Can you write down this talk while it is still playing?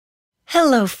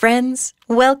Hello, friends.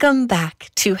 Welcome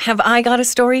back to Have I Got a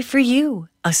Story for You,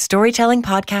 a storytelling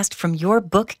podcast from your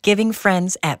book-giving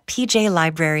friends at PJ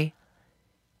Library.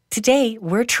 Today,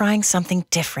 we're trying something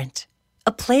different,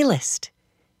 a playlist.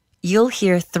 You'll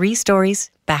hear 3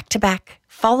 stories back to back,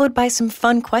 followed by some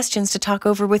fun questions to talk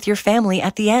over with your family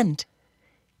at the end.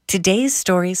 Today's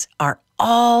stories are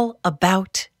all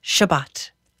about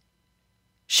Shabbat.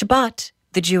 Shabbat,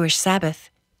 the Jewish Sabbath,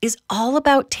 is all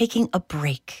about taking a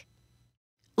break.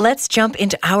 Let's jump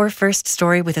into our first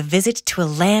story with a visit to a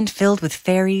land filled with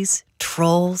fairies,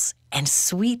 trolls, and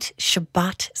sweet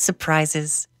Shabbat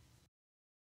surprises.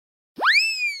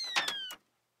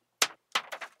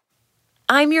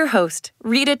 I'm your host,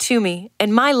 Rita Toomey,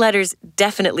 and my letters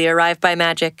definitely arrive by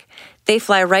magic. They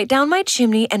fly right down my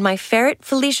chimney, and my ferret,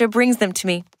 Felicia, brings them to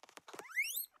me.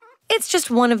 It's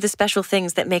just one of the special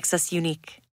things that makes us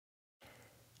unique.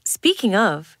 Speaking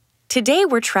of, today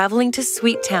we're traveling to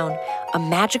Sweet Town, a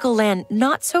magical land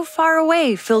not so far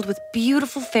away filled with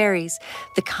beautiful fairies,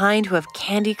 the kind who have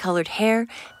candy-colored hair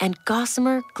and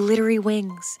gossamer, glittery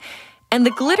wings. And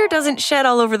the glitter doesn't shed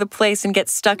all over the place and get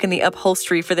stuck in the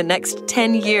upholstery for the next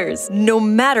 10 years, no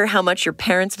matter how much your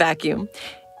parents vacuum.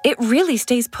 It really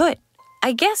stays put,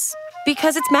 I guess,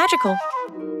 because it's magical.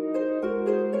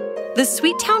 The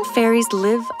Sweet Town fairies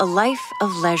live a life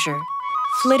of leisure,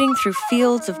 flitting through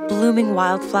fields of blooming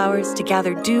wildflowers to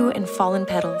gather dew and fallen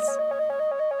petals.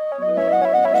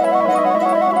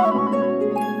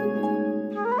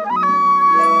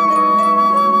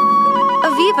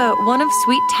 Aviva, one of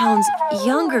Sweet Town's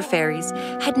younger fairies,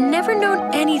 had never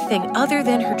known anything other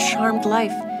than her charmed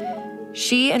life.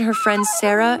 She and her friends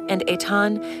Sarah and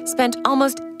Eitan spent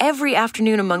almost every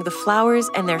afternoon among the flowers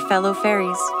and their fellow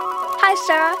fairies. Hi,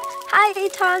 Sarah. Hi,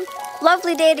 Eitan.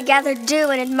 Lovely day to gather dew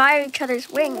and admire each other's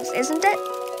wings, isn't it?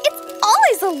 It's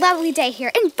always a lovely day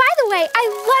here. And by the way, I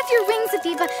love your wings,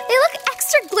 Aviva. They look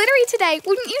extra glittery today,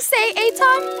 wouldn't you say,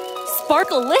 Eitan?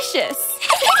 Sparkalicious.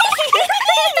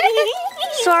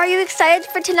 So are you excited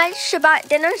for tonight's Shabbat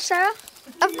dinner, Sarah?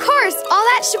 Of course, all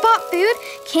that Shabbat food,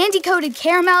 candy-coated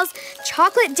caramels,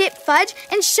 chocolate-dipped fudge,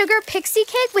 and sugar pixie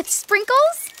cake with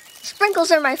sprinkles? Sprinkles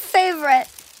are my favorite.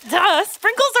 Duh,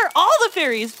 sprinkles are all the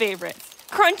fairies' favorites.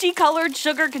 Crunchy colored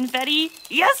sugar confetti.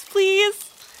 Yes, please.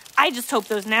 I just hope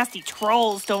those nasty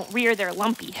trolls don't rear their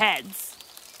lumpy heads.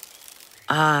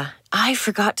 I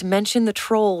forgot to mention the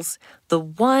trolls, the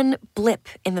one blip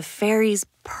in the fairies'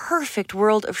 perfect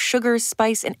world of sugar,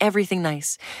 spice, and everything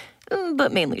nice,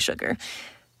 but mainly sugar.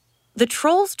 The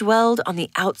trolls dwelled on the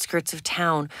outskirts of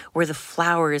town where the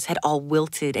flowers had all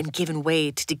wilted and given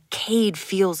way to decayed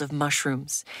fields of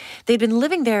mushrooms. They'd been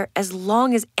living there as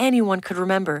long as anyone could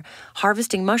remember,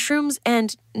 harvesting mushrooms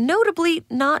and, notably,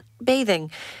 not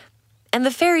bathing. And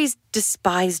the fairies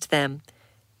despised them,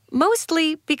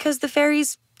 mostly because the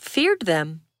fairies feared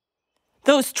them.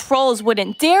 Those trolls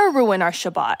wouldn't dare ruin our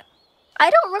Shabbat. I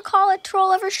don't recall a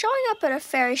troll ever showing up at a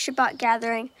fairy Shabbat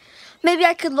gathering. Maybe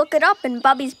I could look it up in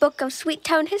Bubby's book of Sweet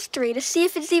Town history to see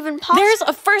if it's even possible. There's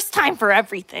a first time for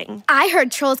everything. I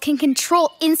heard trolls can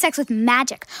control insects with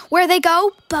magic. Where they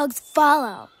go, bugs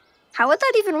follow. How would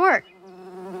that even work?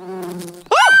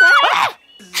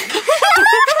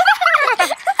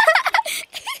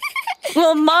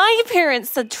 Well, my parents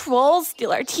said trolls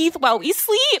steal our teeth while we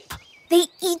sleep. They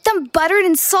eat them buttered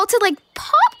and salted like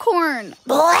popcorn.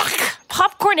 Blech!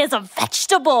 Popcorn is a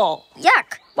vegetable.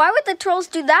 Yuck! Why would the trolls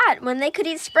do that when they could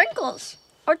eat sprinkles?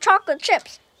 Or chocolate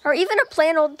chips? Or even a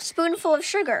plain old spoonful of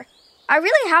sugar? I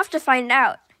really have to find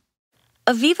out.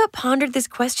 Aviva pondered this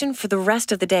question for the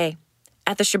rest of the day.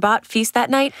 At the Shabbat feast that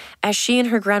night, as she and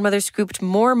her grandmother scooped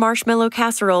more marshmallow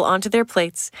casserole onto their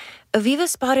plates, Aviva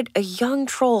spotted a young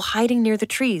troll hiding near the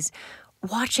trees,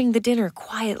 watching the dinner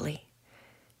quietly.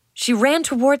 She ran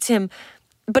towards him,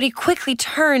 but he quickly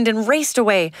turned and raced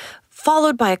away,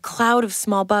 followed by a cloud of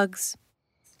small bugs.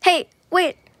 Hey,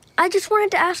 wait. I just wanted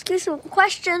to ask you some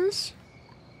questions.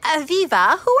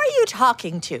 Aviva, who are you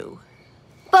talking to?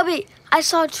 Bubby, I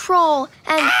saw a troll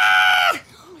and...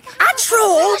 A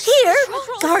troll? Here,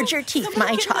 guard your teeth,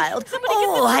 my child.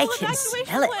 Oh, I can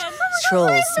smell it.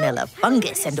 Trolls smell of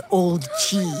fungus and old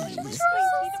cheese.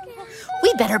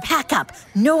 We better pack up.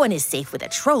 No one is safe with a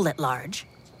troll at large.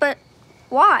 But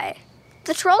why?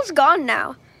 The troll's gone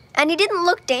now, and he didn't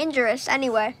look dangerous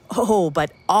anyway. Oh,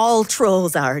 but all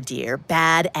trolls are, dear,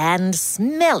 bad and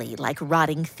smelly like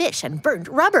rotting fish and burnt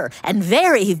rubber, and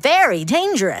very, very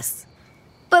dangerous.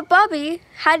 But Bobby,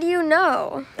 how do you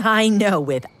know? I know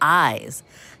with eyes.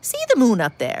 See the moon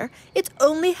up there? It's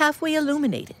only halfway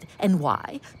illuminated. And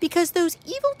why? Because those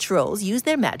evil trolls use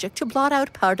their magic to blot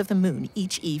out part of the moon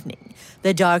each evening.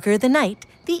 The darker the night,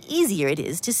 the easier it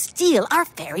is to steal our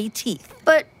fairy teeth.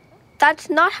 But that's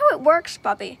not how it works,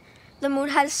 Bobby. The moon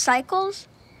has cycles.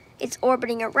 It's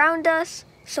orbiting around us,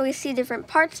 so we see different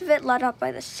parts of it lit up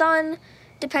by the sun,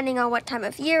 depending on what time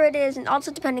of year it is, and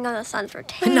also depending on the sun's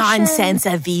rotation. Nonsense,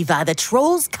 Aviva. The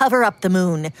trolls cover up the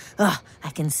moon. Ugh, I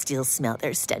can still smell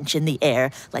their stench in the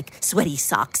air, like sweaty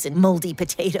socks and moldy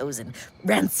potatoes and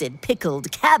rancid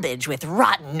pickled cabbage with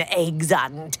rotten eggs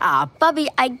on top. Bobby,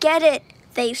 I get it.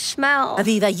 They smell.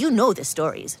 Aviva, you know the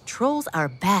stories. Trolls are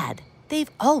bad. They've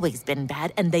always been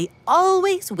bad, and they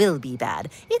always will be bad.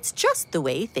 It's just the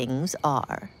way things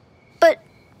are. But,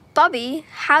 Bobby,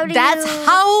 how do That's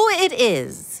how it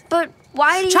is. But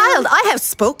why do you... Child, I have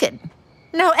spoken.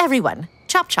 Now, everyone,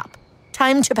 chop chop.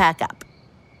 Time to pack up.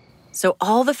 So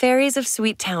all the fairies of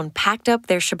Sweet Town packed up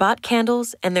their Shabbat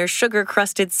candles and their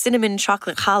sugar-crusted cinnamon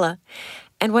chocolate challah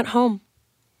and went home.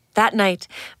 That night,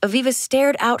 Aviva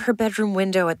stared out her bedroom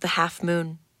window at the half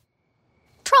moon.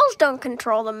 Trolls don't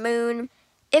control the moon.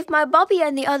 If my Bobby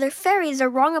and the other fairies are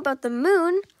wrong about the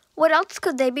moon, what else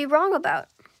could they be wrong about?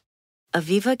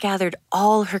 Aviva gathered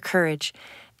all her courage,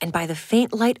 and by the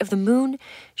faint light of the moon,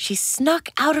 she snuck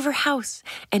out of her house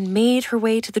and made her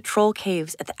way to the troll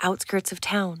caves at the outskirts of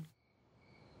town.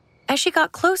 As she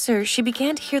got closer, she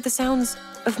began to hear the sounds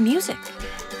of music,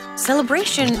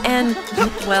 celebration, and,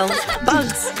 well,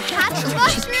 bugs.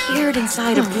 She peered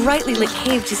inside a brightly lit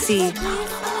cave to see...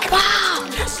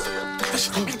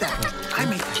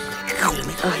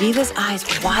 Aviva's eyes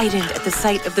widened at the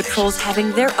sight of the trolls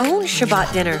having their own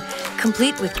Shabbat dinner,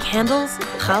 complete with candles,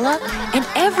 challah, and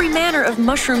every manner of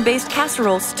mushroom-based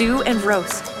casserole, stew, and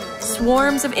roast.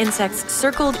 Swarms of insects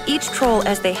circled each troll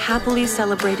as they happily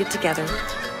celebrated together.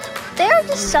 They're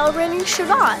just celebrating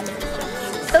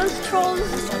Shabbat. Those trolls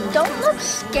don't look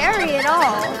scary at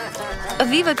all.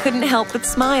 Aviva couldn't help but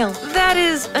smile. That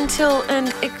is, until an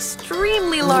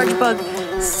extremely large bug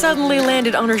suddenly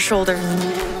landed on her shoulder.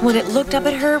 When it looked up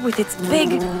at her with its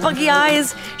big, buggy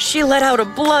eyes, she let out a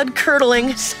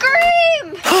blood-curdling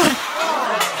Scream!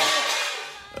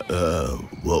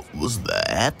 What was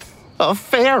that? A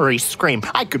fairy scream.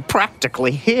 I could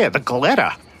practically hear the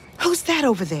glitter. Who's that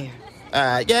over there?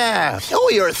 Yeah, show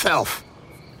yourself.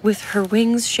 With her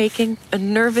wings shaking, a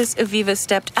nervous Aviva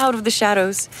stepped out of the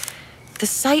shadows. The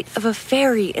sight of a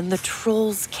fairy in the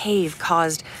troll's cave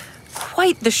caused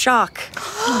quite the shock.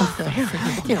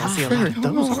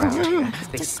 Those around here,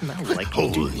 they smell like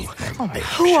dew.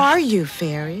 Who are you,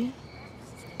 fairy?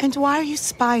 And why are you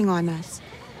spying on us?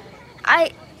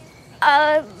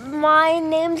 My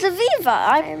name's Aviva.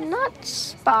 I'm not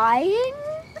spying.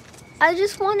 I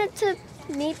just wanted to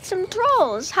meet some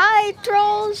trolls. Hi,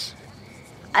 trolls.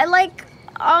 I like,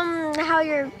 how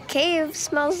your cave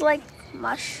smells like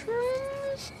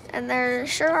mushrooms, and there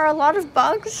sure are a lot of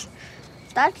bugs.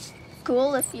 That's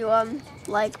cool if you,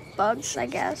 like bugs, I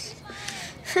guess.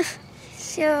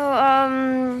 So,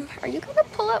 are you gonna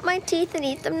pull out my teeth and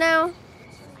eat them now?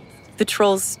 The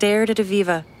trolls stared at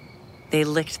Aviva. They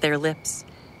licked their lips.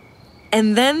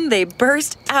 And then they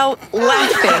burst out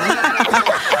laughing.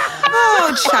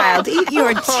 Oh, child, eat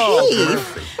your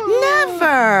teeth.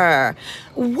 Never.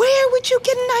 Where would you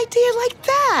get an idea like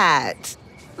that?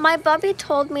 My Bubby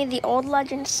told me the old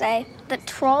legends say that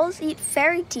trolls eat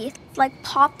fairy teeth like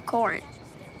popcorn.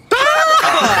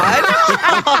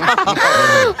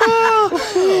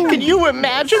 Can you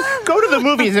imagine? Go to the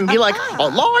movies and be like, a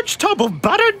large tub of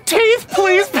buttered teeth,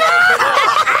 please.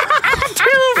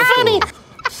 Too funny.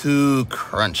 Too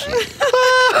crunchy.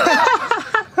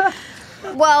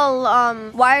 Well,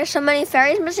 why are so many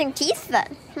fairies missing teeth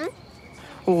then?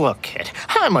 Look, kid,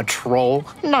 I'm a troll,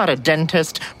 not a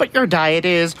dentist, but your diet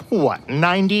is,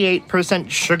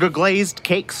 98% sugar-glazed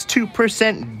cakes,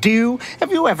 2% dew?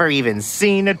 Have you ever even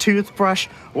seen a toothbrush?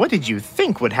 What did you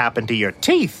think would happen to your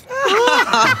teeth?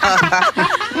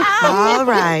 All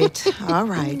right.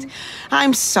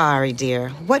 I'm sorry, dear.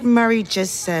 What Murray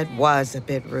just said was a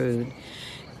bit rude.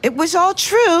 It was all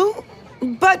true,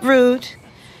 but rude.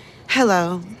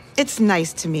 Hello, it's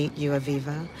nice to meet you,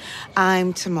 Aviva.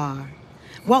 I'm Tamar.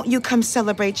 Won't you come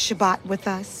celebrate Shabbat with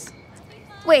us?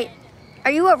 Wait,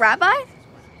 are you a rabbi?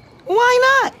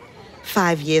 Why not?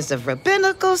 5 years of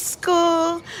rabbinical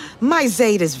school. My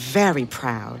Zayd is very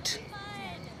proud.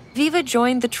 Aviva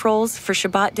joined the trolls for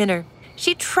Shabbat dinner.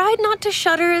 She tried not to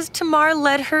shudder as Tamar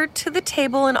led her to the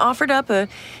table and offered up a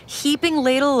heaping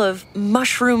ladle of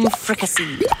mushroom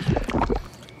fricassee.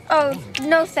 Oh,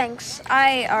 no thanks.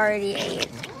 I already ate.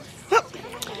 Well,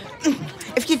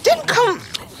 if you didn't come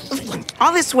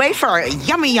all this way for a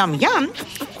yummy,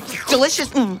 delicious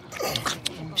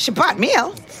Shabbat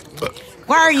meal,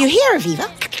 why are you here,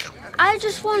 Aviva? I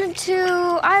just wanted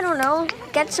to, I don't know,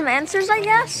 get some answers, I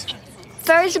guess.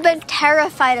 Fairies have been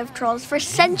terrified of trolls for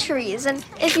centuries, and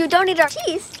if you don't eat our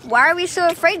teeth, why are we so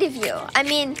afraid of you? I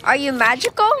mean, are you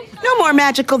magical? No more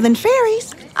magical than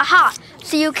fairies. Aha!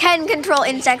 So you can control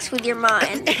insects with your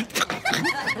mind.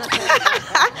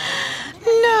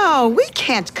 No, we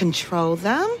can't control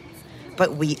them,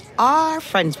 but we are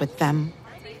friends with them.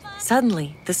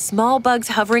 Suddenly, the small bugs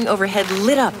hovering overhead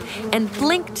lit up and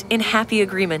blinked in happy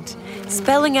agreement,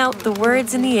 spelling out the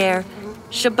words in the air,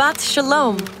 Shabbat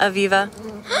Shalom, Aviva.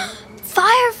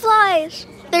 Fireflies!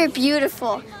 They're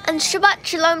beautiful. And Shabbat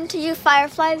Shalom to you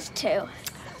fireflies, too.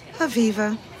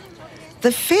 Aviva,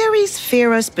 the fairies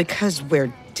fear us because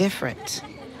we're different.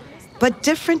 But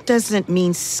different doesn't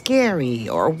mean scary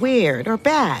or weird or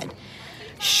bad.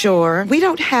 Sure, we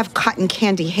don't have cotton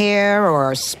candy hair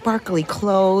or sparkly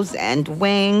clothes and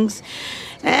wings.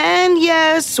 And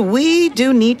yes, we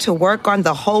do need to work on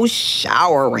the whole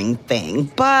showering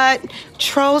thing. But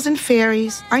trolls and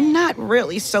fairies are not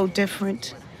really so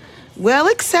different. Well,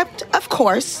 except, of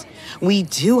course, we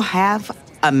do have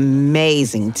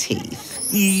amazing teeth.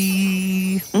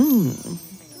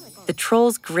 The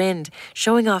trolls grinned,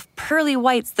 showing off pearly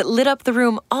whites that lit up the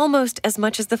room almost as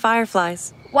much as the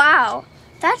fireflies. Wow,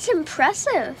 that's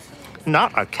impressive.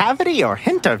 Not a cavity or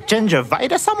hint of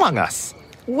gingivitis among us.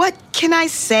 What can I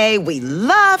say? We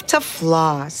love to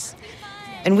floss.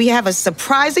 And we have a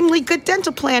surprisingly good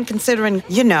dental plan considering,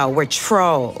 we're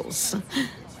trolls.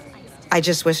 I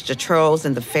just wish the trolls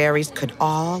and the fairies could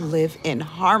all live in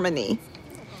harmony.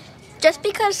 Just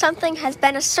because something has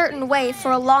been a certain way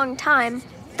for a long time,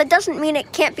 that doesn't mean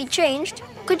it can't be changed.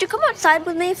 Could you come outside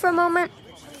with me for a moment?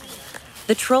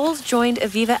 The trolls joined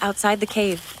Aviva outside the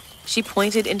cave. She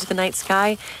pointed into the night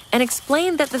sky and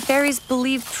explained that the fairies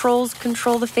believe trolls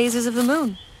control the phases of the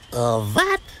moon.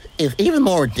 That is even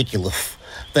more ridiculous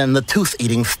than the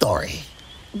tooth-eating story.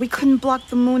 We couldn't block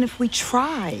the moon if we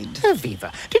tried.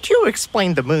 Aviva, did you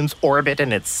explain the moon's orbit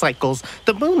and its cycles?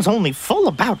 The moon's only full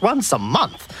about once a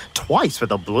month, twice for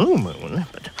the blue moon.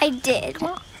 But I did.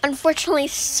 Unfortunately,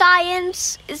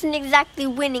 science isn't exactly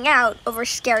winning out over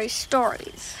scary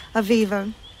stories.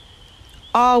 Aviva,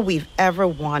 all we've ever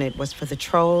wanted was for the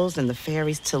trolls and the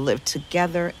fairies to live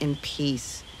together in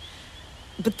peace.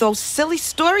 But those silly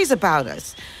stories about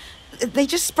us, they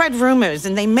just spread rumors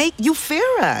and they make you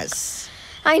fear us.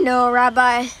 I know,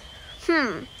 Rabbi.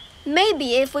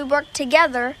 Maybe if we work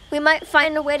together, we might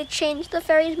find a way to change the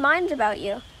fairies' minds about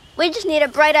you. We just need a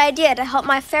bright idea to help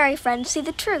my fairy friends see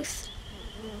the truth.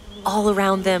 All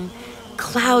around them,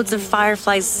 clouds of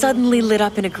fireflies suddenly lit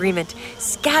up in agreement,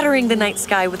 scattering the night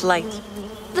sky with light.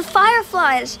 The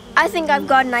fireflies! I think I've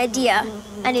got an idea,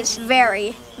 and it's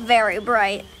very, very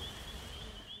bright.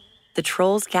 The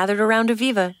trolls gathered around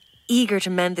Aviva, eager to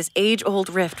mend this age-old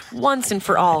rift once and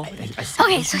for all.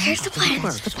 Okay, so here's the plan.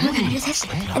 We're gonna do this,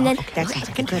 and then That sounds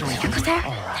like a good idea. go there.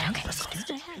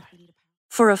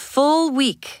 For a full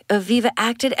week, Aviva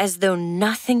acted as though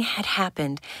nothing had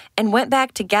happened and went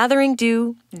back to gathering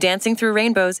dew, dancing through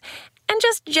rainbows, and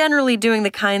just generally doing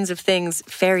the kinds of things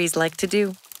fairies like to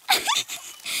do.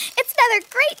 It's another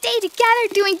great day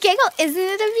together doing Giggle, isn't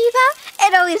it, Aviva?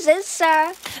 It always is,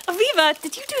 Sarah. Aviva,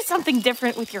 did you do something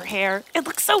different with your hair? It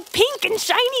looks so pink and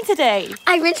shiny today.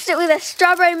 I rinsed it with a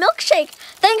strawberry milkshake.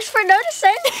 Thanks for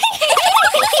noticing.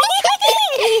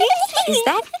 Is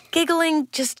that giggling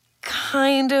just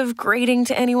kind of grating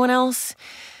to anyone else?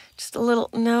 Just a little,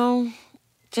 no?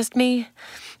 Just me?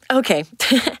 Okay.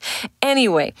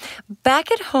 Anyway, back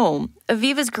at home,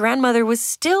 Aviva's grandmother was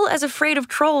still as afraid of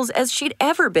trolls as she'd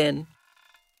ever been.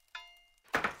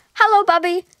 Hello,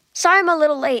 Bubby. Sorry I'm a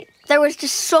little late. There was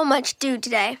just so much dew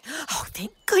today. Oh,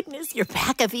 thank goodness you're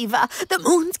back, Aviva. The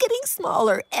moon's getting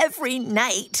smaller every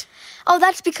night. Oh,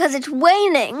 that's because it's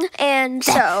waning, and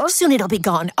so... Soon it'll be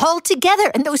gone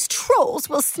altogether, and those trolls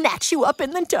will snatch you up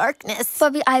in the darkness.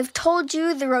 Bubby, I've told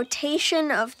you the rotation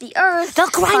of the earth... They'll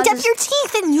grind up causes- your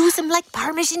teeth and use them like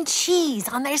Parmesan cheese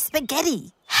on their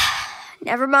spaghetti.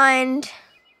 Never mind.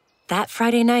 That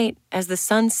Friday night, as the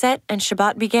sun set and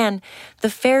Shabbat began,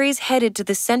 the fairies headed to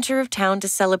the center of town to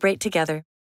celebrate together.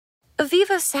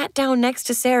 Aviva sat down next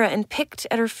to Sarah and picked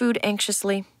at her food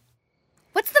anxiously.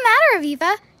 What's the matter,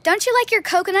 Aviva? Don't you like your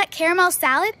coconut caramel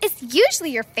salad? It's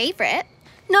usually your favorite.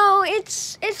 No,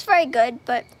 it's very good,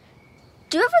 but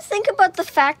do you ever think about the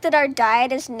fact that our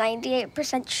diet is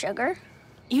 98% sugar?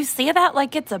 You say that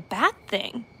like it's a bad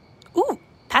thing. Ooh,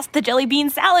 Pass the jelly bean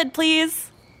salad, please.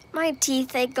 My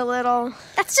teeth ache a little.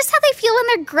 That's just how they feel when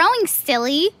they're growing,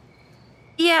 silly.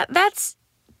 Yeah, that's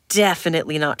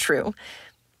definitely not true.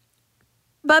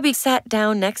 Bubby sat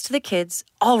down next to the kids,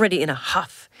 already in a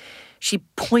huff. She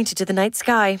pointed to the night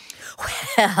sky.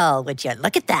 Well, would you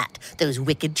look at that? Those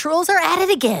wicked trolls are at it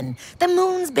again. The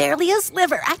moon's barely a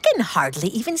sliver. I can hardly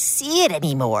even see it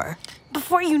anymore.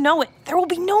 Before you know it, there will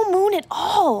be no moon at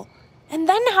all. And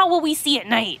then how will we see at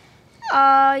night?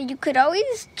 You could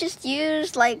always just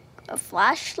use, like, a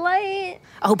flashlight.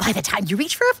 Oh, by the time you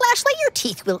reach for a flashlight, your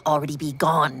teeth will already be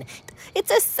gone. It's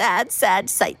a sad, sad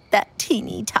sight, that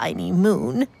teeny tiny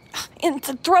moon. And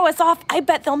to throw us off, I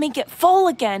bet they'll make it full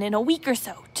again in a week or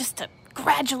so, just to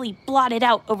gradually blot it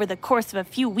out over the course of a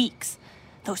few weeks.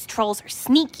 Those trolls are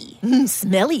sneaky.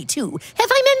 Smelly, too. Have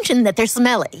I mentioned that they're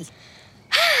smelly?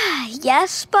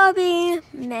 Yes, Bubby.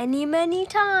 Many, many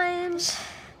times.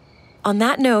 On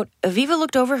that note, Aviva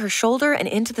looked over her shoulder and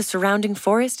into the surrounding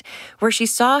forest, where she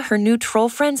saw her new troll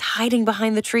friends hiding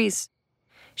behind the trees.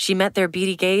 She met their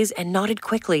beady gaze and nodded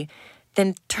quickly,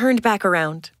 then turned back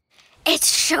around.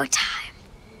 It's showtime.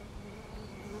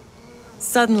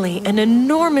 Suddenly, an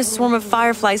enormous swarm of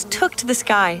fireflies took to the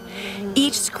sky.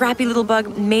 Each scrappy little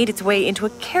bug made its way into a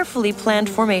carefully planned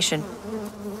formation.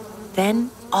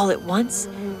 Then, all at once,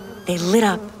 they lit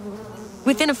up.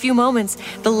 Within a few moments,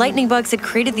 the lightning bugs had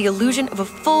created the illusion of a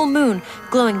full moon,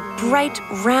 glowing bright,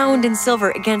 round, and silver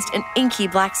against an inky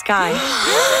black sky.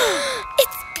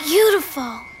 It's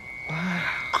beautiful.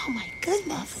 Oh, my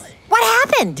goodness. What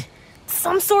happened?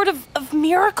 Some sort of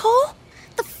miracle?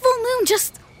 The full moon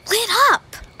just lit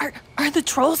up. Are the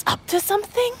trolls up to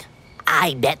something?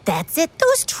 I bet that's it.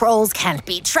 Those trolls can't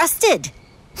be trusted.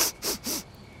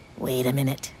 Wait a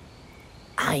minute.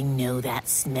 I know that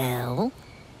smell.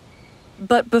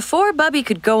 But before Bubby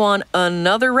could go on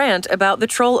another rant about the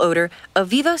troll odor,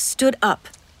 Aviva stood up.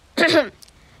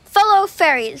 Fellow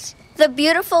fairies, the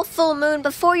beautiful full moon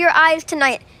before your eyes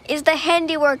tonight is the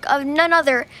handiwork of none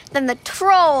other than the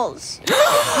trolls.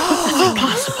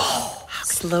 Impossible.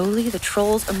 Slowly, the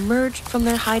trolls emerged from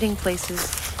their hiding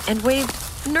places and waved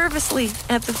nervously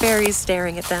at the fairies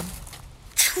staring at them.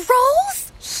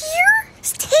 Trolls? Here?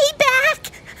 Stay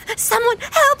back! Someone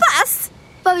help us!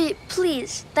 Bubby,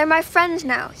 please, they're my friends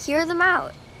now. Hear them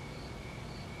out.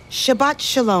 Shabbat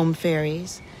Shalom,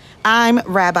 fairies. I'm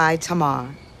Rabbi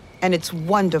Tamar, and it's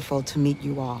wonderful to meet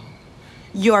you all.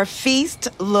 Your feast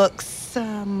looks,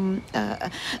 very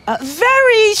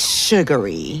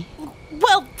sugary.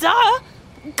 Well, duh.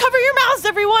 Cover your mouths,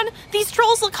 everyone. These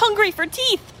trolls look hungry for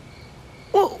teeth.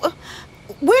 Well,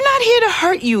 we're not here to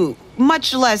hurt you,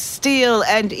 much less steal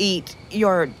and eat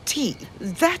your teeth.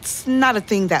 That's not a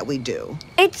thing that we do.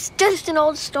 It's just an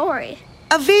old story.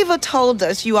 Aviva told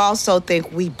us you also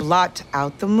think we blot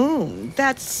out the moon.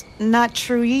 That's not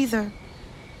true either.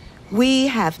 We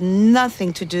have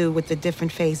nothing to do with the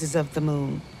different phases of the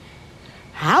moon.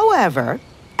 However,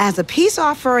 as a peace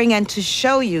offering and to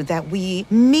show you that we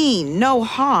mean no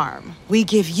harm, we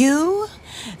give you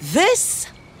this,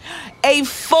 a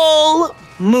full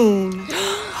moon.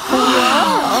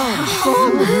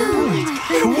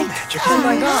 Oh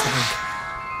my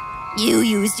God. You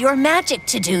used your magic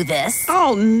to do this.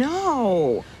 Oh,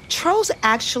 no. Trolls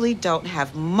actually don't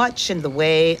have much in the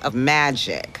way of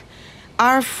magic.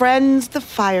 Our friends, the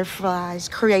fireflies,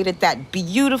 created that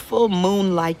beautiful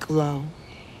moonlight glow.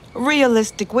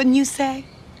 Realistic, wouldn't you say?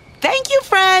 Thank you,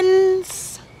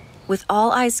 friends. With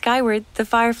all eyes skyward, the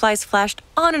fireflies flashed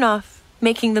on and off,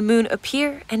 making the moon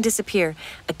appear and disappear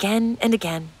again and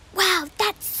again. Wow,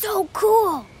 that's so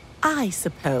cool. I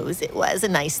suppose it was a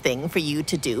nice thing for you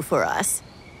to do for us.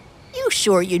 You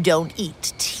sure you don't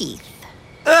eat teeth?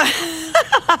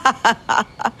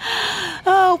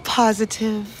 Oh,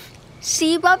 positive.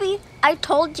 See, Bubby? I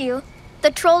told you.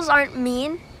 The trolls aren't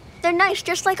mean. They're nice,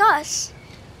 just like us.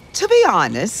 To be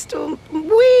honest,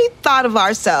 we thought of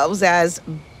ourselves as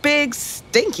big,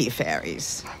 stinky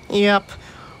fairies. Yep,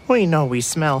 we know we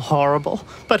smell horrible,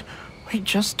 but we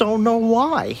just don't know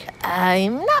why.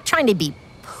 I'm not trying to be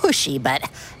pushy, but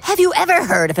have you ever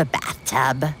heard of a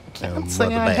bathtub? Can't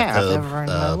say I have ever in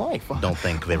my life. Don't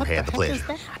think I've ever had the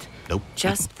pleasure. Nope.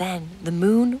 Just then, the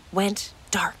moon went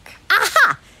dark.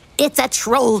 Aha! It's a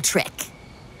troll trick.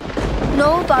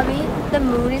 No, Bubby. The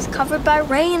moon is covered by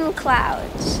rain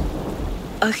clouds.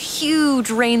 A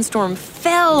huge rainstorm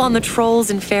fell on the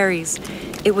trolls and fairies.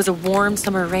 It was a warm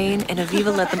summer rain, and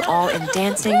Aviva led them all in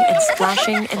dancing and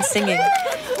splashing and singing.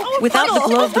 Without the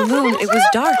glow of the moon, it was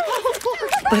dark,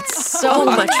 but so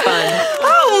much fun.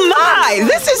 Oh my,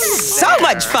 this is so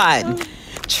much fun.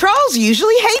 Trolls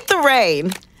usually hate the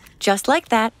rain. Just like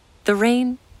that, the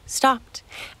rain stopped,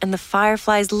 and the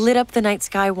fireflies lit up the night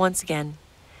sky once again.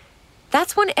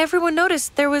 That's when everyone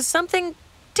noticed there was something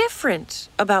different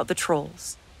about the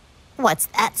trolls. What's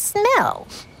that smell?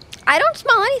 I don't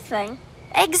smell anything.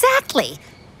 Exactly.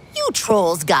 You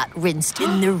trolls got rinsed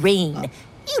in the rain.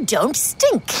 You don't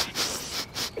stink.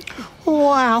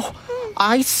 Wow,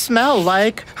 I smell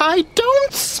like I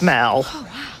don't smell.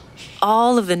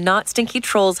 All of the not stinky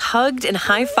trolls hugged and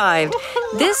high-fived.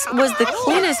 This was the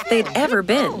cleanest they'd ever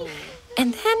been.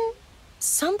 And then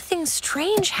something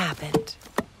strange happened.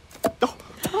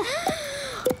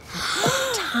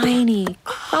 Tiny,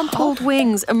 crumpled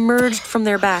wings emerged from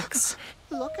their backs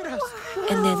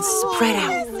and then spread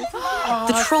out.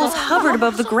 The trolls hovered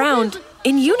above the ground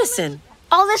in unison.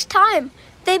 All this time,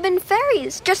 they've been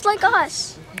fairies, just like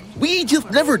us. We just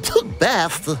never took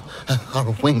baths.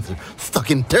 Our wings are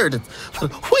stuck in dirt.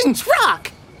 Wings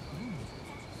rock!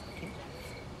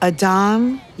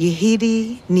 Adam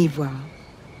Yehidi Nivra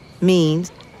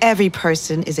means every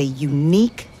person is a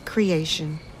unique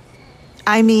creation.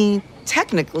 I mean,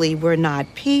 technically, we're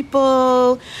not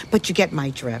people, but you get my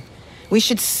drift. We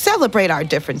should celebrate our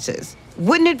differences.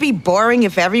 Wouldn't it be boring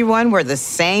if everyone were the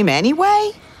same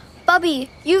anyway? Bubby,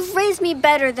 you've raised me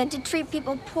better than to treat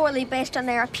people poorly based on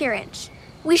their appearance.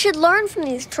 We should learn from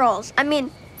these trolls,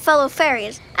 fellow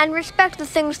fairies, and respect the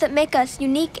things that make us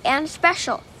unique and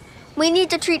special. We need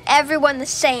to treat everyone the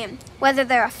same, whether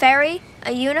they're a fairy,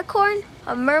 a unicorn,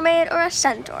 a mermaid, or a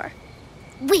centaur.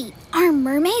 Wait, are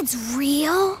mermaids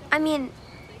real? I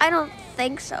don't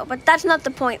think so, but that's not the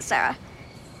point, Sarah.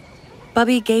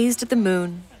 Bubby gazed at the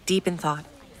moon, deep in thought,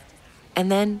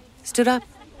 and then stood up.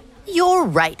 You're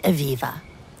right, Aviva.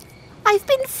 I've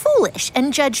been foolish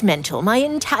and judgmental my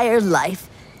entire life,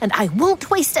 and I won't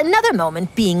waste another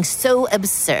moment being so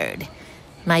absurd.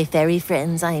 My fairy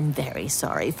friends, I am very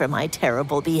sorry for my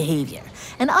terrible behavior,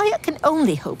 and I can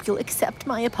only hope you'll accept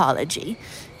my apology.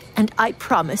 And I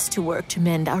promise to work to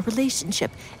mend our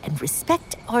relationship and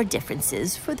respect our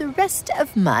differences for the rest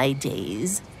of my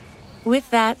days.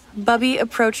 With that, Bubby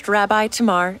approached Rabbi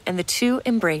Tamar, and the two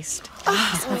embraced.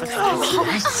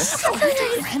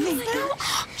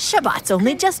 Shabbat's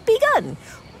only just begun.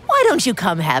 Why don't you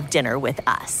come have dinner with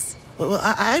us? Well,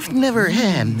 I've never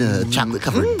had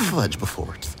chocolate-covered fudge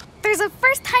before. There's a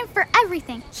first time for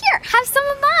everything. Here, have some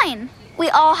of mine. We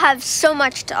all have so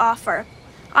much to offer.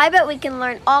 I bet we can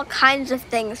learn all kinds of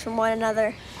things from one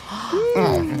another.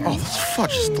 This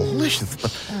fudge is delicious,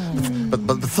 but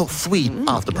it's so sweet.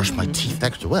 I'll have to brush my teeth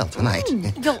extra well tonight.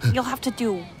 You'll have to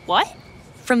do what?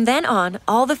 From then on,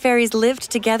 all the fairies lived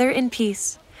together in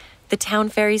peace. The town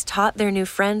fairies taught their new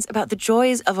friends about the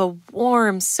joys of a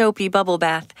warm, soapy bubble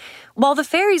bath, while the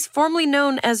fairies formerly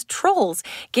known as trolls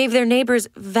gave their neighbors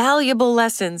valuable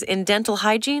lessons in dental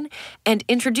hygiene and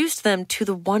introduced them to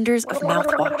the wonders of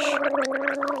mouthwash.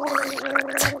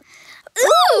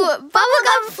 Ooh,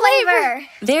 bubblegum flavor!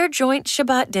 Their joint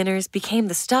Shabbat dinners became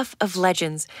the stuff of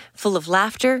legends, full of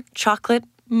laughter, chocolate,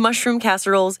 mushroom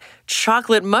casseroles,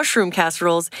 chocolate mushroom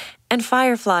casseroles, and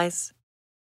fireflies.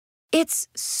 It's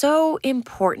so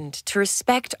important to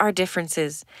respect our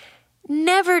differences.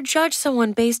 Never judge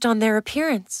someone based on their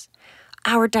appearance.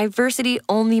 Our diversity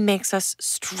only makes us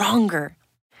stronger.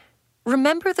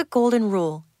 Remember the golden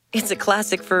rule. It's a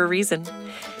classic for a reason.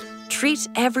 Treat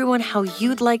everyone how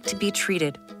you'd like to be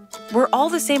treated. We're all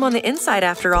the same on the inside,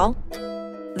 after all.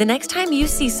 The next time you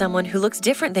see someone who looks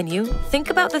different than you, think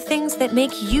about the things that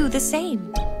make you the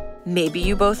same. Maybe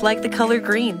you both like the color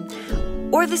green,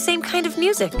 or the same kind of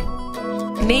music.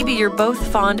 Maybe you're both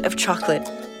fond of chocolate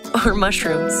or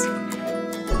mushrooms.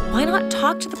 Why not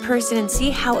talk to the person and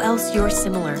see how else you're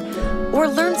similar, or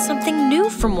learn something new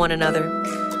from one another?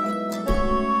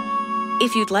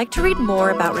 If you'd like to read more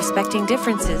about respecting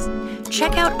differences,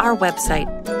 check out our website,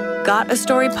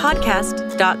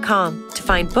 gotastorypodcast.com, to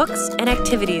find books and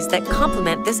activities that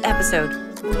complement this episode,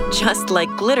 just like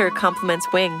glitter complements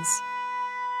wings.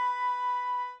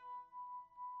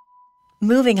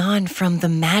 Moving on from the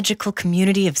magical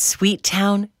community of Sweet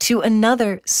Town to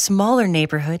another, smaller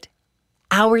neighborhood,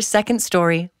 our second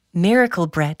story, Miracle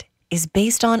Bread, is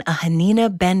based on a Hanina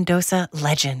Ben Dosa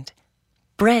legend.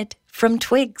 Bread from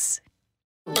twigs.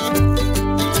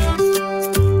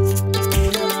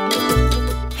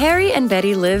 Harry and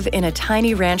Betty live in a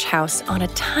tiny ranch house on a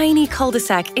tiny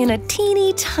cul-de-sac in a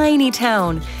teeny tiny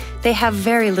town. They have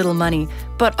very little money,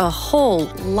 but a whole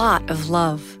lot of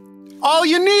love. All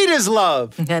you need is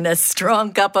love. And a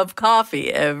strong cup of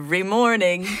coffee every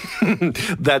morning.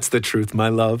 That's the truth, my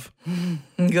love.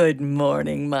 Good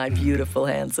morning, my beautiful,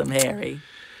 handsome Harry.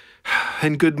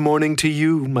 And good morning to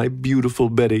you, my beautiful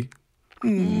Betty.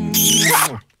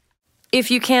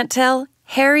 If you can't tell,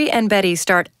 Harry and Betty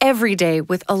start every day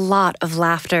with a lot of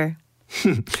laughter.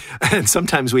 And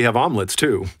sometimes we have omelets,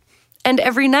 too. And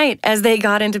every night, as they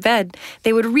got into bed,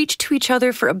 they would reach to each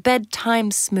other for a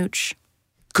bedtime smooch.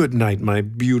 Good night, my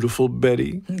beautiful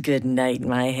Betty. Good night,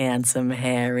 my handsome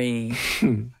Harry.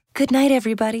 Good night,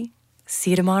 everybody.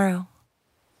 See you tomorrow.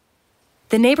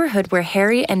 The neighborhood where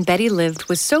Harry and Betty lived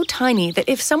was so tiny that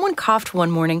if someone coughed one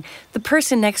morning, the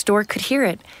person next door could hear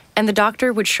it, and the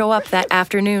doctor would show up that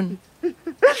afternoon.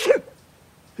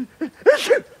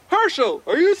 Herschel,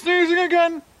 are you sneezing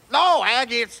again? No,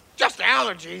 Aggie, it's just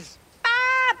allergies.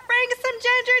 Bring some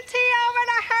ginger tea over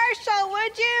to Herschel,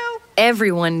 would you?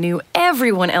 Everyone knew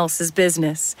everyone else's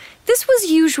business. This was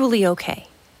usually okay.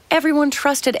 Everyone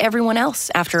trusted everyone else,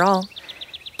 after all.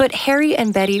 But Harry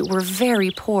and Betty were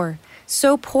very poor.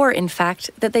 So poor, in fact,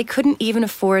 that they couldn't even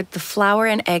afford the flour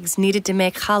and eggs needed to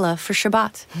make challah for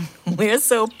Shabbat. We're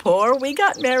so poor, we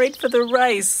got married for the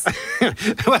rice.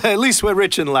 Well, at least we're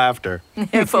rich in laughter.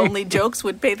 If only jokes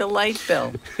would pay the light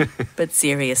bill. But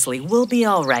seriously, we'll be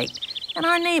all right. And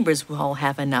our neighbors will all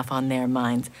have enough on their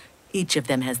minds. Each of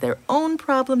them has their own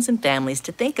problems and families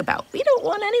to think about. We don't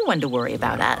want anyone to worry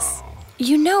about us.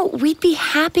 You know, we'd be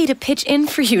happy to pitch in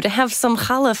for you to have some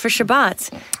challah for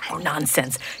Shabbat. Oh,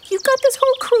 nonsense. You've got this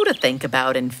whole crew to think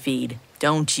about and feed.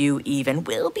 Don't you even.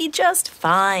 We'll be just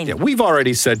fine. Yeah, we've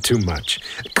already said too much.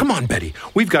 Come on, Betty.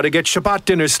 We've got to get Shabbat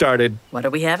dinner started. What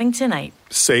are we having tonight?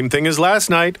 Same thing as last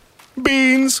night.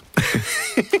 Beans.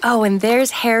 Oh, and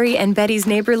there's Harry and Betty's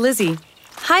neighbor, Lizzie.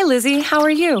 Hi, Lizzie. How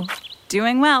are you?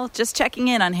 Doing well. Just checking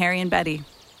in on Harry and Betty.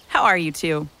 How are you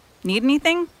two? Need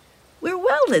anything? We're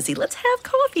well, Lizzie. Let's have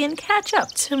coffee and catch up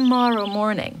tomorrow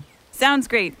morning. Sounds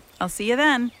great. I'll see you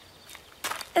then.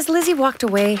 As Lizzie walked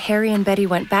away, Harry and Betty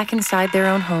went back inside their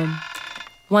own home.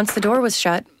 Once the door was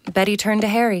shut, Betty turned to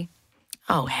Harry.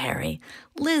 Oh, Harry,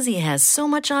 Lizzie has so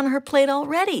much on her plate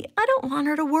already. I don't want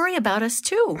her to worry about us,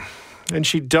 too. And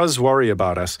she does worry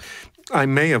about us. I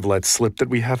may have let slip that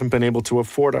we haven't been able to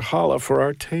afford a challah for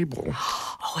our table.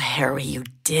 Oh, Harry, you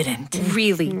didn't.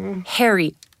 Really?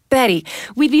 Harry, Betty,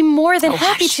 we'd be more than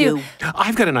happy to.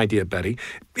 I've got an idea, Betty.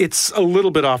 It's a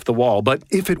little bit off the wall, but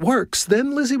if it works,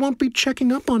 then Lizzie won't be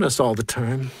checking up on us all the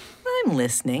time. I'm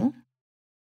listening.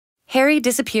 Harry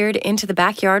disappeared into the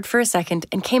backyard for a second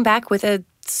and came back with a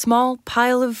small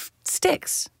pile of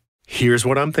sticks. Here's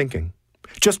what I'm thinking.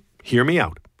 Just hear me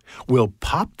out. We'll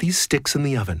pop these sticks in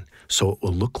the oven so it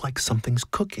will look like something's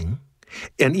cooking.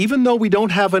 And even though we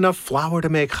don't have enough flour to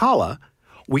make challah,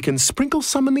 we can sprinkle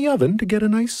some in the oven to get a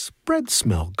nice bread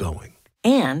smell going.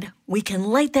 And we can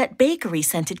light that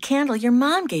bakery-scented candle your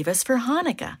mom gave us for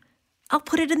Hanukkah. I'll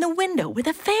put it in the window with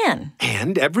a fan.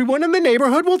 And everyone in the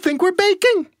neighborhood will think we're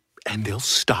baking. And they'll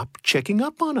stop checking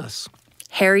up on us.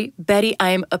 Harry, Betty, I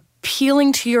am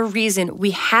appealing to your reason.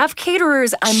 We have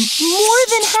caterers. I'm more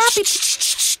than happy to...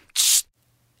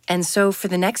 And so for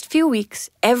the next few weeks,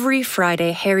 every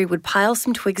Friday, Harry would pile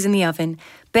some twigs in the oven,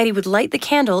 Betty would light the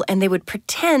candle, and they would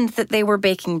pretend that they were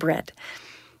baking bread.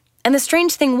 And the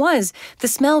strange thing was, the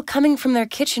smell coming from their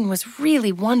kitchen was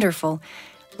really wonderful.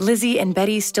 Lizzie and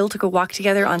Betty still took a walk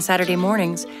together on Saturday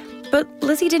mornings, but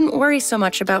Lizzie didn't worry so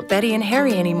much about Betty and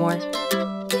Harry anymore.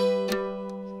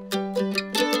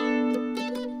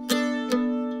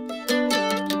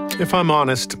 If I'm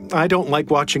honest, I don't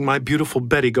like watching my beautiful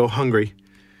Betty go hungry.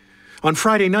 On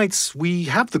Friday nights, we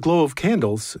have the glow of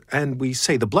candles, and we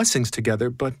say the blessings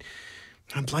together, but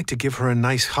I'd like to give her a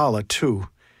nice challah, too.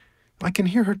 I can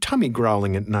hear her tummy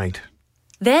growling at night.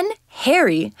 Then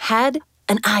Harry had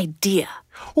an idea.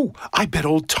 Oh, I bet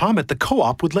old Tom at the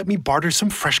co-op would let me barter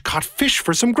some fresh-caught fish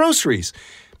for some groceries.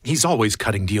 He's always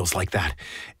cutting deals like that,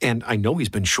 and I know he's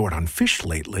been short on fish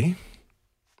lately.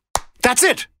 That's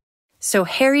it! So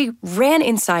Harry ran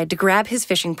inside to grab his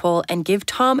fishing pole and give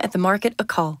Tom at the market a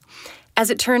call. As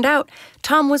it turned out,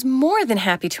 Tom was more than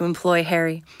happy to employ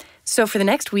Harry. So for the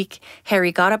next week,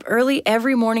 Harry got up early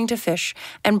every morning to fish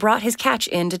and brought his catch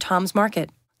in to Tom's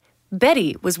market.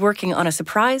 Betty was working on a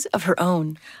surprise of her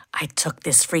own. I took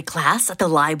this free class at the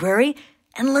library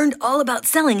and learned all about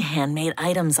selling handmade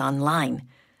items online.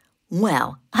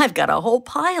 Well, I've got a whole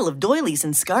pile of doilies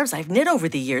and scarves I've knit over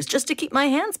the years just to keep my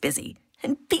hands busy.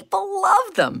 And people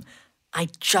love them. I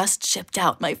just shipped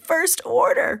out my first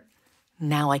order.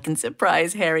 Now I can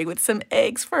surprise Harry with some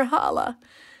eggs for challah.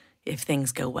 If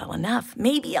things go well enough,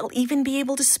 maybe I'll even be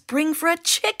able to spring for a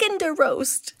chicken to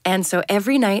roast. And so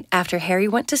every night after Harry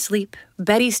went to sleep,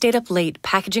 Betty stayed up late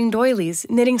packaging doilies,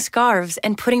 knitting scarves,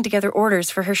 and putting together orders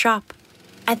for her shop.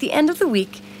 At the end of the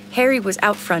week, Harry was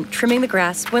out front trimming the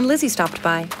grass when Lizzie stopped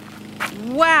by.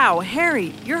 Wow,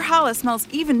 Harry, your challah smells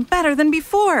even better than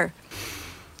before.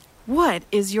 What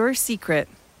is your secret?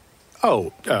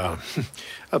 Oh,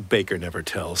 a baker never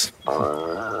tells.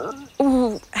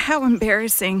 Oh, how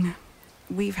embarrassing.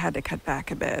 We've had to cut back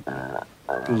a bit.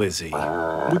 Lizzie,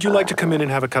 would you like to come in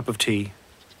and have a cup of tea?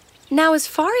 Now, as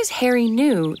far as Harry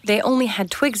knew, they only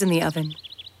had twigs in the oven.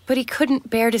 But he couldn't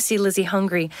bear to see Lizzie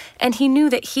hungry, and he knew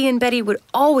that he and Betty would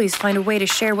always find a way to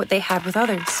share what they had with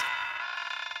others.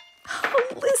 Oh,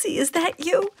 Lizzie, is that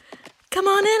you? Come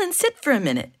on in and sit for a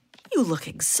minute. You look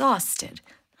exhausted.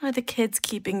 Are the kids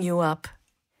keeping you up?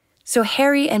 So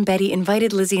Harry and Betty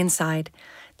invited Lizzie inside.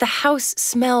 The house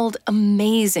smelled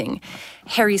amazing.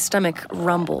 Harry's stomach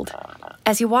rumbled.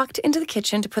 As he walked into the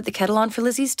kitchen to put the kettle on for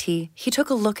Lizzie's tea, he took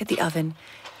a look at the oven.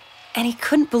 And he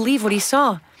couldn't believe what he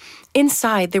saw.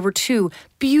 Inside, there were 2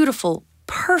 beautiful,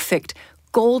 perfect,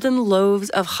 golden loaves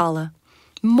of challah.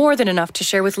 More than enough to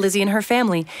share with Lizzie and her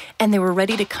family, and they were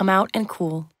ready to come out and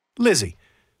cool. Lizzie,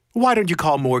 why don't you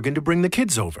call Morgan to bring the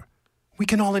kids over? We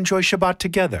can all enjoy Shabbat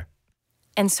together.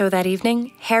 And so that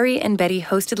evening, Harry and Betty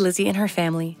hosted Lizzie and her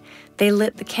family. They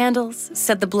lit the candles,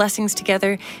 said the blessings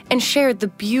together, and shared the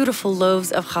beautiful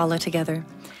loaves of challah together.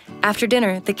 After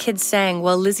dinner, the kids sang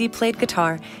while Lizzie played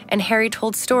guitar and Harry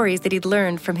told stories that he'd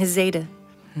learned from his Zayda.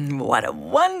 What a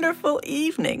wonderful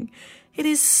evening. It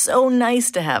is so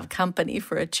nice to have company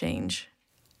for a change.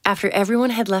 After everyone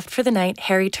had left for the night,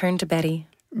 Harry turned to Betty.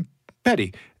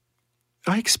 Betty,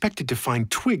 I expected to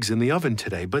find twigs in the oven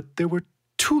today, but there were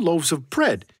 2 loaves of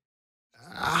bread.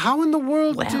 How in the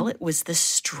world Well, it was the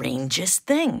strangest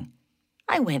thing.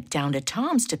 I went down to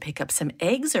Tom's to pick up some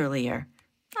eggs earlier.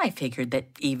 I figured that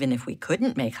even if we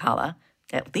couldn't make challah,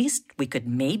 at least we could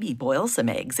maybe boil some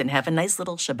eggs and have a nice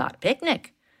little Shabbat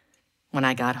picnic. When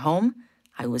I got home,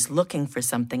 I was looking for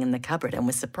something in the cupboard and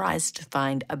was surprised to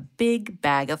find a big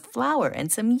bag of flour and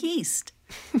some yeast.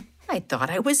 I thought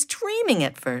I was dreaming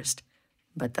at first,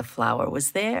 but the flour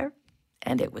was there,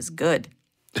 and it was good.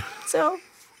 So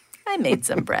I made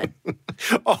some bread.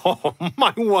 Oh,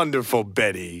 my wonderful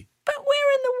Betty. But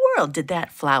where in the world did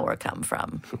that flour come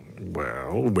from?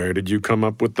 Well, where did you come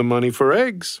up with the money for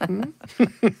eggs?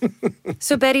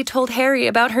 So Betty told Harry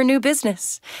about her new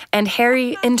business, and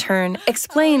Harry, in turn,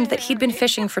 explained that he'd been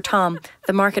fishing for Tom,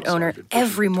 the market owner,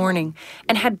 every morning,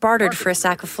 and had bartered for a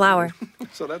sack of flour.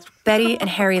 Betty and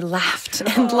Harry laughed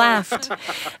and laughed.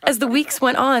 As the weeks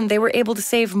went on, they were able to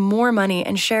save more money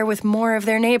and share with more of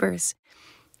their neighbors.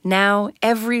 Now,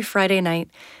 every Friday night,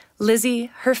 Lizzie,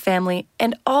 her family,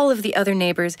 and all of the other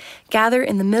neighbors gather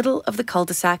in the middle of the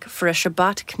cul-de-sac for a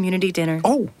Shabbat community dinner.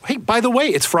 Oh, hey, by the way,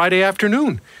 it's Friday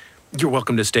afternoon. You're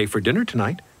welcome to stay for dinner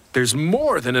tonight. There's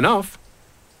more than enough.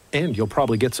 And you'll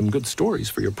probably get some good stories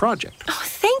for your project. Oh,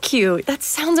 thank you. That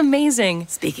sounds amazing.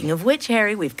 Speaking of which,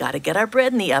 Harry, we've got to get our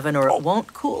bread in the oven or it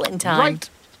won't cool in time. Right.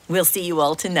 We'll see you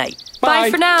all tonight.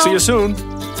 Bye for now. See you soon.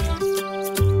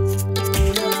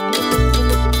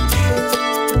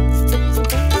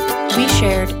 We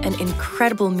shared an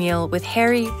incredible meal with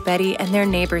Harry, Betty, and their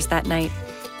neighbors that night.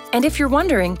 And if you're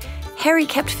wondering, Harry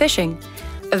kept fishing.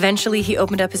 Eventually, he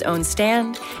opened up his own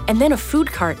stand and then a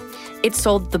food cart. It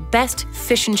sold the best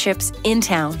fish and chips in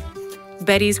town.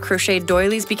 Betty's crocheted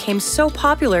doilies became so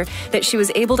popular that she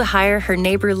was able to hire her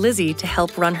neighbor Lizzie to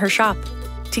help run her shop.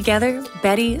 Together,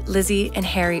 Betty, Lizzie, and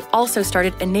Harry also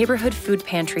started a neighborhood food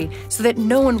pantry so that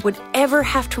no one would ever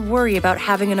have to worry about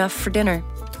having enough for dinner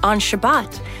on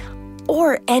Shabbat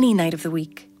or any night of the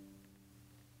week.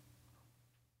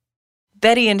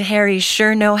 Betty and Harry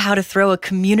sure know how to throw a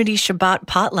community Shabbat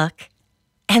potluck.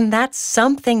 And that's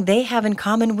something they have in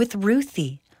common with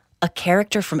Ruthie, a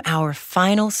character from our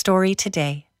final story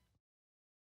today.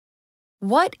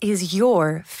 What is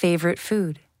your favorite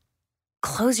food?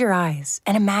 Close your eyes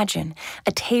and imagine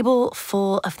a table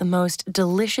full of the most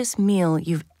delicious meal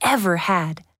you've ever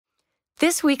had.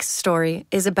 This week's story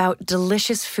is about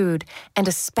delicious food and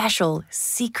a special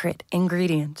secret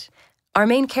ingredient. Our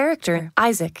main character,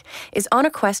 Isaac, is on a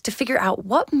quest to figure out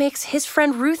what makes his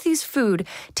friend Ruthie's food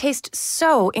taste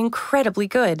so incredibly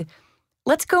good.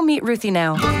 Let's go meet Ruthie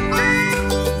now.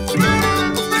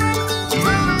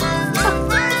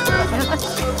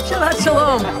 Shabbat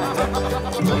shalom.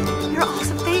 You're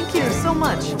awesome. Thank you so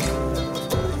much.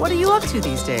 What are you up to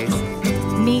these days?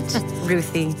 Meet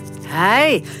Ruthie.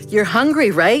 Hey, you're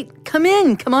hungry, right? Come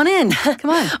on in.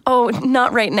 Come on. Oh,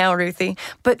 not right now, Ruthie,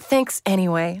 but thanks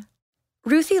anyway.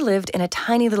 Ruthie lived in a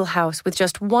tiny little house with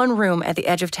just one room at the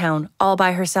edge of town, all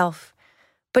by herself.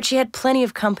 But she had plenty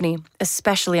of company,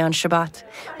 especially on Shabbat,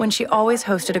 when she always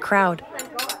hosted a crowd.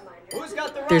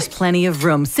 There's plenty of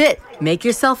room. Sit. Make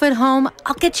yourself at home.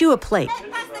 I'll get you a plate.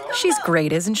 She's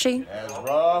great, isn't she?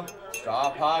 Ezra,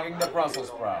 Stop hogging the Brussels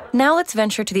sprout. Now let's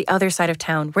venture to the other side of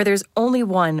town, where there's only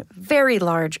one very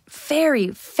large,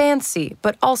 very fancy,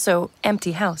 but also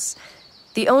empty house.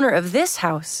 The owner of this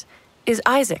house is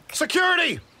Isaac.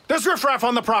 Security! There's riffraff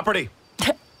on the property.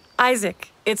 Isaac,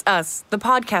 it's us, the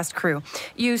podcast crew.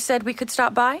 You said we could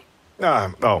stop by?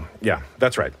 Yeah,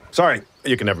 that's right. Sorry,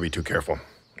 you can never be too careful.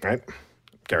 Right?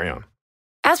 Carry on.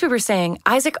 As we were saying,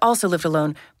 Isaac also lived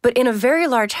alone, but in a very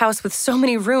large house with so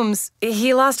many rooms,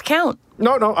 he lost count.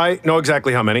 No, I know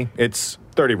exactly how many. It's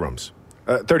 30 rooms.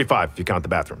 35 if you count the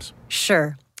bathrooms.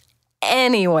 Sure.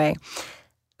 Anyway,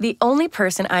 the only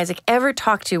person Isaac ever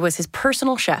talked to was his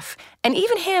personal chef, and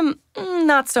even him,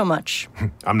 not so much.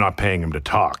 I'm not paying him to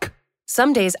talk.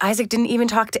 Some days, Isaac didn't even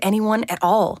talk to anyone at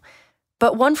all.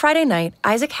 But one Friday night,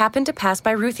 Isaac happened to pass by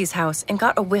Ruthie's house and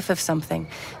got a whiff of something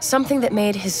that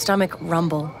made his stomach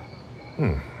rumble.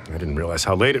 I didn't realize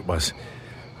how late it was.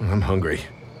 I'm hungry.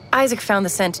 Isaac found the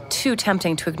scent too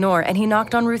tempting to ignore, and he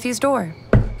knocked on Ruthie's door.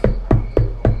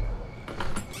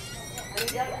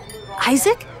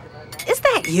 Isaac? Is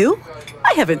that you?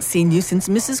 I haven't seen you since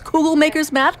Mrs.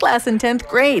 Kugelmaker's math class in 10th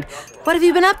grade. What have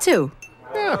you been up to?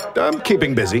 Yeah, I'm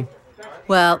keeping busy.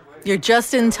 Well, you're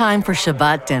just in time for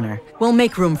Shabbat dinner. We'll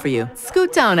make room for you.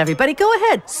 Scoot down, everybody. Go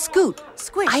ahead. Scoot.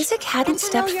 Squish. Isaac hadn't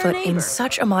stepped foot in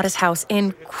such a modest house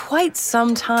in quite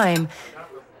some time.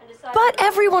 But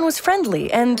everyone was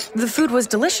friendly, and the food was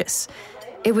delicious.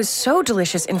 It was so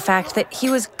delicious, in fact, that he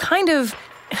was kind of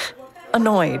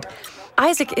annoyed.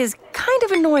 Isaac is kind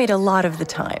of annoyed a lot of the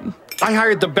time. I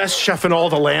hired the best chef in all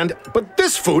the land, but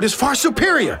this food is far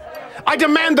superior. I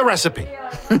demand the recipe.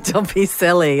 Don't be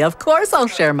silly. Of course I'll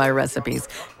share my recipes.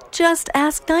 Just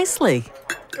ask nicely.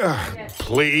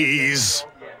 Please.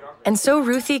 And so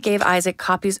Ruthie gave Isaac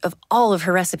copies of all of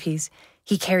her recipes.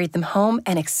 He carried them home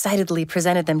and excitedly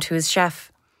presented them to his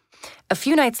chef. A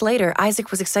few nights later, Isaac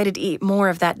was excited to eat more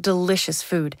of that delicious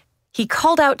food. He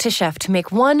called out to Chef to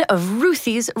make one of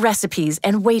Ruthie's recipes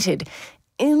and waited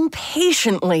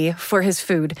impatiently for his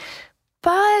food.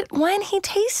 But when he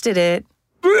tasted it...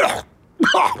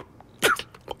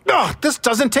 This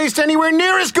doesn't taste anywhere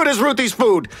near as good as Ruthie's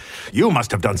food. You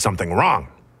must have done something wrong.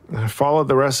 I followed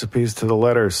the recipes to the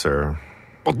letter, sir.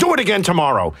 Well, do it again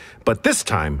tomorrow. But this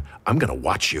time, I'm going to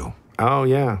watch you. Oh,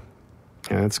 yeah.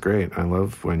 Yeah, that's great. I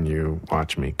love when you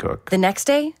watch me cook. The next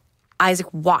day, Isaac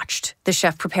watched the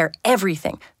chef prepare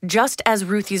everything, just as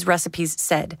Ruthie's recipes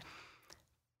said.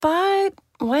 But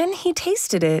when he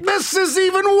tasted it... This is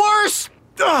even worse!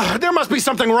 There must be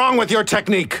something wrong with your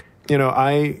technique. You know,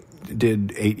 I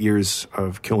did 8 years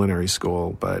of culinary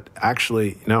school, but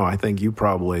actually, no, I think you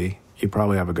probably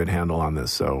have a good handle on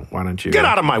this, so why don't you... Get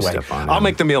out of my way. I'll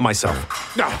make the meal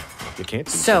myself. No, you can't.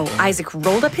 So Isaac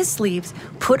rolled up his sleeves,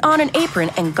 put on an apron,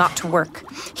 and got to work.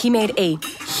 He made a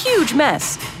huge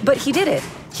mess, but he did it.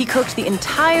 He cooked the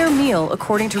entire meal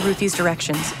according to Ruthie's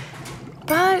directions.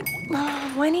 But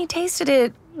when he tasted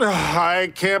it...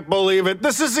 I can't believe it.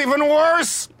 This is even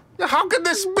worse. How could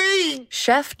this be?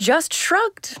 Chef just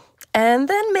shrugged and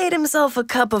then made himself a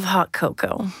cup of hot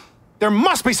cocoa. There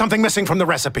must be something missing from the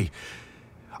recipe.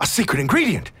 A secret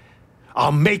ingredient.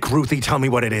 I'll make Ruthie tell me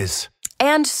what it is.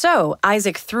 And so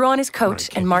Isaac threw on his coat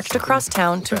and marched across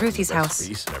town to Ruthie's house.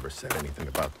 Never said anything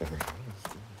about that.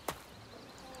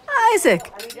 Isaac,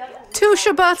 2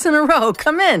 Shabbats in a row.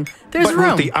 Come in. There's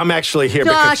room. Ruthie, I'm actually here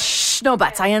because... Shh, no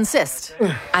buts. I insist.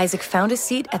 Isaac found a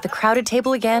seat at the crowded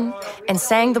table again and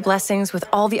sang the blessings with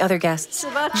all the other guests,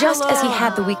 just as he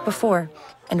had the week before.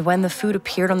 And when the food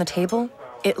appeared on the table,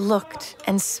 it looked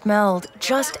and smelled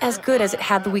just as good as it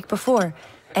had the week before.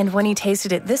 And when he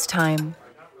tasted it this time...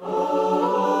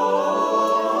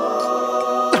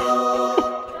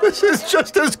 This is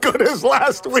just as good as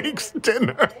last week's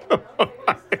dinner.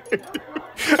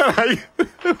 I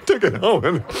took it home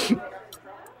and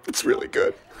it's really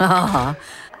good.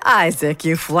 Isaac,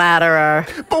 you flatterer.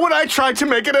 But when I tried to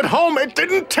make it at home, it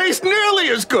didn't taste nearly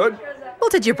as good. Well,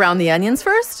 did you brown the onions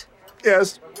first?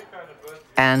 Yes.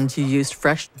 And you used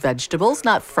fresh vegetables,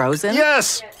 not frozen?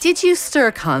 Yes. Did you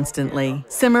stir constantly,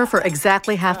 simmer for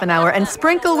exactly half an hour, and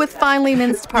sprinkle with finely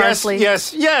minced parsley?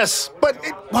 Yes. But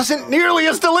it wasn't nearly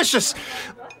as delicious.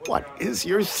 What is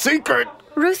your secret?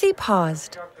 Ruthie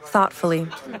paused, thoughtfully.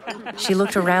 She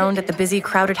looked around at the busy,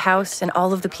 crowded house and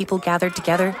all of the people gathered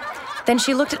together. Then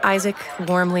she looked at Isaac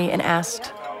warmly and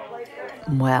asked,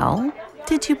 Well,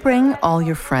 did you bring all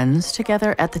your friends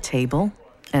together at the table?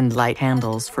 And light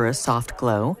candles for a soft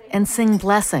glow, and sing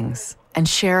blessings, and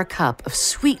share a cup of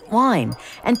sweet wine,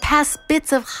 and pass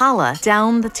bits of challah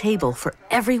down the table for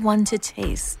everyone to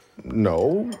taste?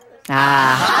 No.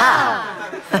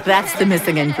 Aha! That's the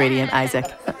missing ingredient,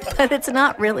 Isaac. But it's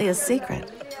not really a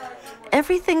secret.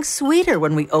 everything's sweeter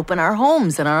when we open our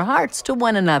homes and our hearts to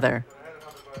one another.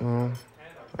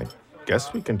 I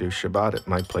guess we can do Shabbat at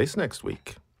my place next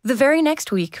week. The very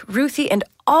next week, Ruthie and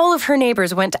all of her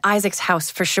neighbors went to Isaac's house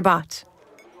for Shabbat.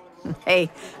 Hey,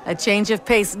 a change of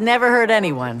pace never hurt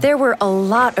anyone. There were a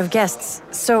lot of guests,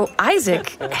 so Isaac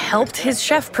helped his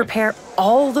chef prepare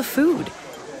all the food.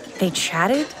 They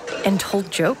chatted and told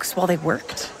jokes while they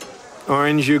worked.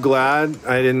 Aren't you glad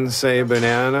I didn't say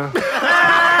banana?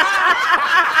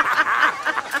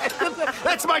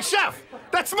 That's my chef!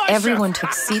 That's my Everyone chef!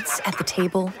 took seats at the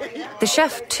table. The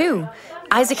chef, too.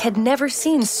 Isaac had never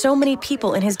seen so many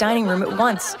people in his dining room at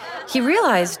once. He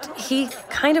realized he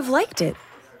kind of liked it.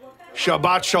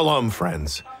 Shabbat shalom,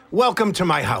 friends. Welcome to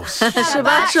my house.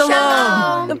 Shabbat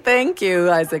shalom. Thank you,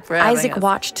 Isaac, for having Isaac us.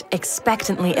 watched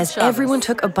expectantly as everyone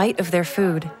took a bite of their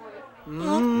food.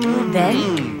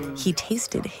 Then he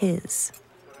tasted his.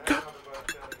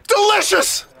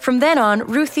 Delicious! From then on,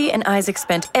 Ruthie and Isaac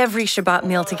spent every Shabbat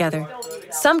meal together.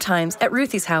 Sometimes at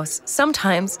Ruthie's house,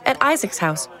 sometimes at Isaac's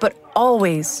house, but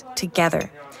always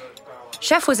together.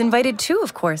 Chef was invited too,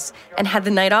 of course, and had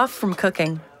the night off from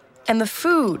cooking. And the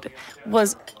food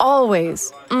was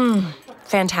always,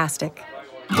 fantastic.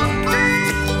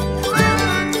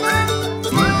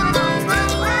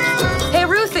 Hey,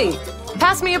 Ruthie,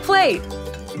 pass me a plate.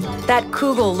 That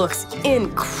kugel looks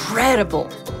incredible.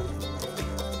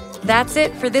 That's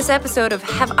it for this episode of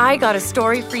Have I Got a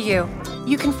Story for You?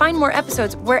 You can find more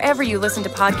episodes wherever you listen to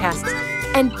podcasts.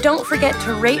 And don't forget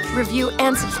to rate, review,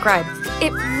 and subscribe.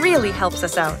 It really helps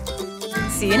us out.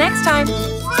 See you next time.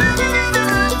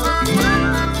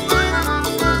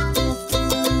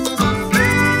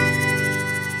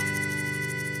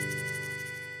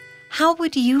 How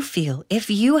would you feel if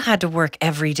you had to work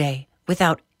every day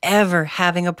without ever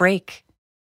having a break?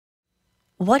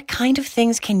 What kind of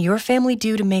things can your family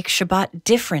do to make Shabbat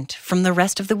different from the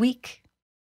rest of the week?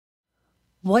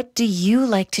 What do you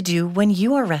like to do when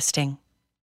you are resting?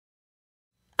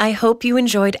 I hope you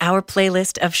enjoyed our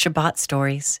playlist of Shabbat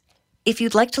stories. If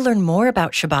you'd like to learn more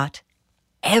about Shabbat,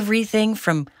 everything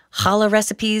from challah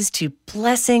recipes to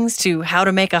blessings to how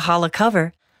to make a challah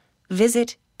cover,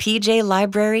 visit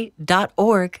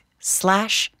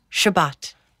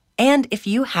pjlibrary.org/Shabbat. And if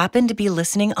you happen to be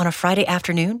listening on a Friday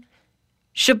afternoon,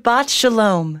 Shabbat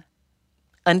Shalom.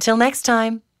 Until next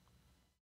time.